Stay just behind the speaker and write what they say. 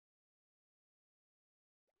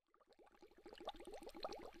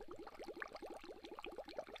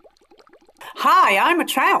Hi, I'm a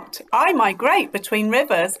trout. I migrate between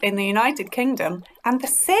rivers in the United Kingdom and the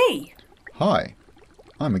sea. Hi,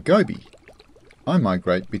 I'm a goby. I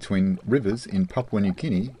migrate between rivers in Papua New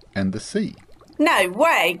Guinea and the sea. No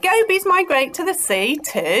way, gobies migrate to the sea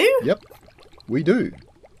too? Yep, we do.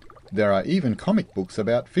 There are even comic books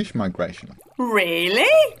about fish migration.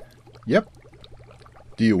 Really? Yep.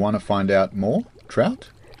 Do you want to find out more,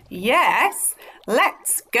 Trout? Yes,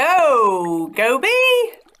 let's go, Goby.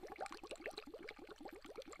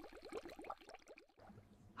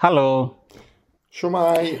 Hello.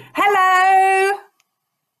 Shwmai. Hello.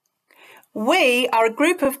 We are a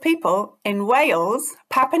group of people in Wales,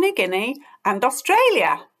 Papua New Guinea and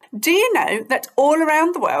Australia. Do you know that all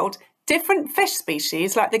around the world, different fish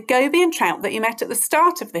species like the goby and trout that you met at the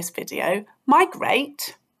start of this video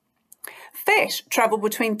migrate? Fish travel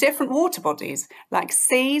between different water bodies like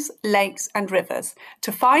seas, lakes and rivers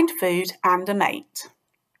to find food and a mate.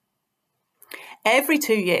 Every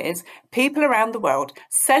 2 years, people around the world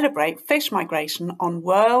celebrate fish migration on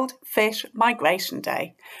World Fish Migration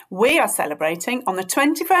Day. We are celebrating on the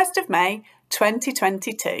 21st of May,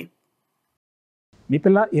 2022.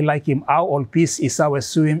 Mipela ilaik im au ol pis isawe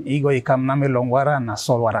suim igo ikam nami longwara na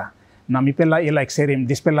solwara. Na mipela ilaik serim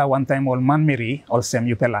dispela one time ol manmiri ol sem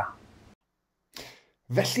yupela.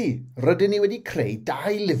 Felly, rydyn ni wedi creu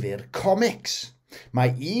 2 lyfr comics. Mae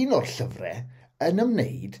un o'r llyfrau yn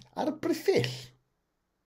ymwneud â'r brithyll.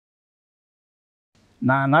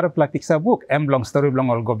 Na narapla picture book emblong story blong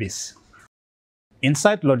ol gobies.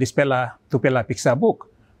 Inside lo dispela tupela picture book,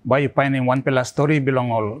 ba you find in one pela story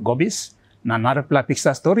belong ol gobies, na narapla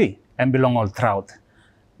picture story em belong ol trout.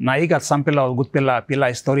 Na igat sampela ol good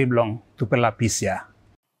pela story belong tupela pisya.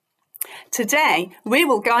 Today, we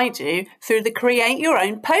will guide you through the Create Your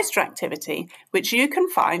Own poster activity, which you can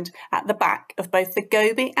find at the back of both the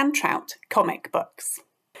Goby and Trout comic books.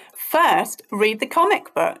 First, read the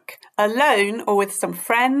comic book, alone or with some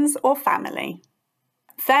friends or family.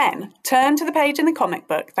 Then, turn to the page in the comic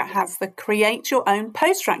book that has the Create Your Own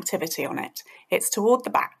poster activity on it. It's toward the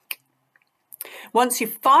back. Once you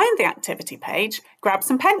find the activity page, grab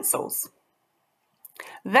some pencils.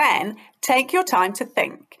 Then, take your time to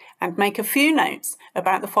think and make a few notes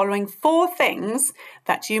about the following 4 things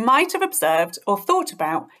that you might have observed or thought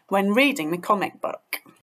about when reading the comic book.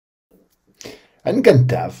 Yn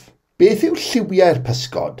gyntaf, beth yw lliwiau'r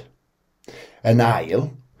pysgod? Yn ail,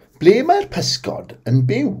 ble mae'r pysgod yn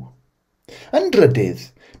byw? Yn drydydd,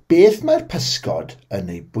 beth mae'r pysgod yn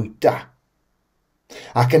ei bwyta?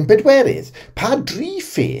 Ac yn bedwerydd, pa 3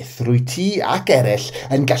 pheth rwy ti ac eraill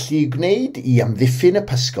yn gallu gwneud I amddiffyn y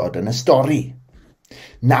pysgod yn y stori?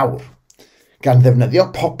 Nawr, gan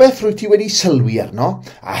ddefnyddio popeth rwy ti wedi sylwi arno,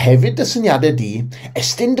 a hefyd y syniadau di,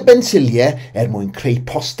 estyn dy bensiliau mwyn creu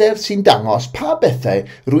poster sy'n dangos pa bethau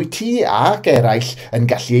rwy ti ac eraill yn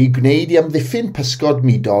gallu ei gwneud I amddiffyn pysgod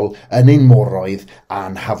midol yn ein moroedd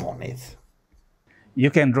a'n hafonydd.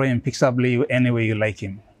 You can draw him pixably any way you like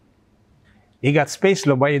him. You got space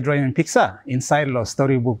lo by drawing picture inside lo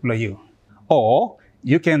storybook lo you. Or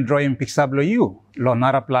you can draw him pixably you lo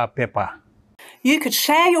narapla paper. You could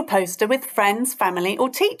share your poster with friends, family or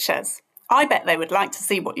teachers. I bet they would like to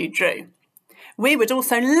see what you drew. We would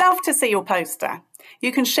also love to see your poster.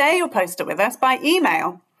 You can share your poster with us by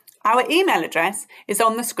email. Our email address is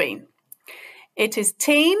on the screen. It is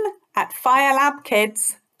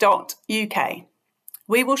team@firelabkids.uk.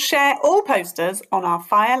 We will share all posters on our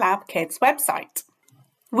Fire Lab Kids website.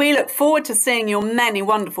 We look forward to seeing your many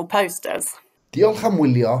wonderful posters. Diolch am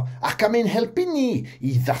wylio ac am ein helpu ni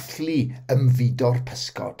I ddathlu ymfudo'r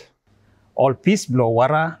pysgod. All piece blow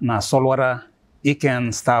wara na solwara, you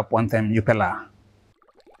can stop one time yupela.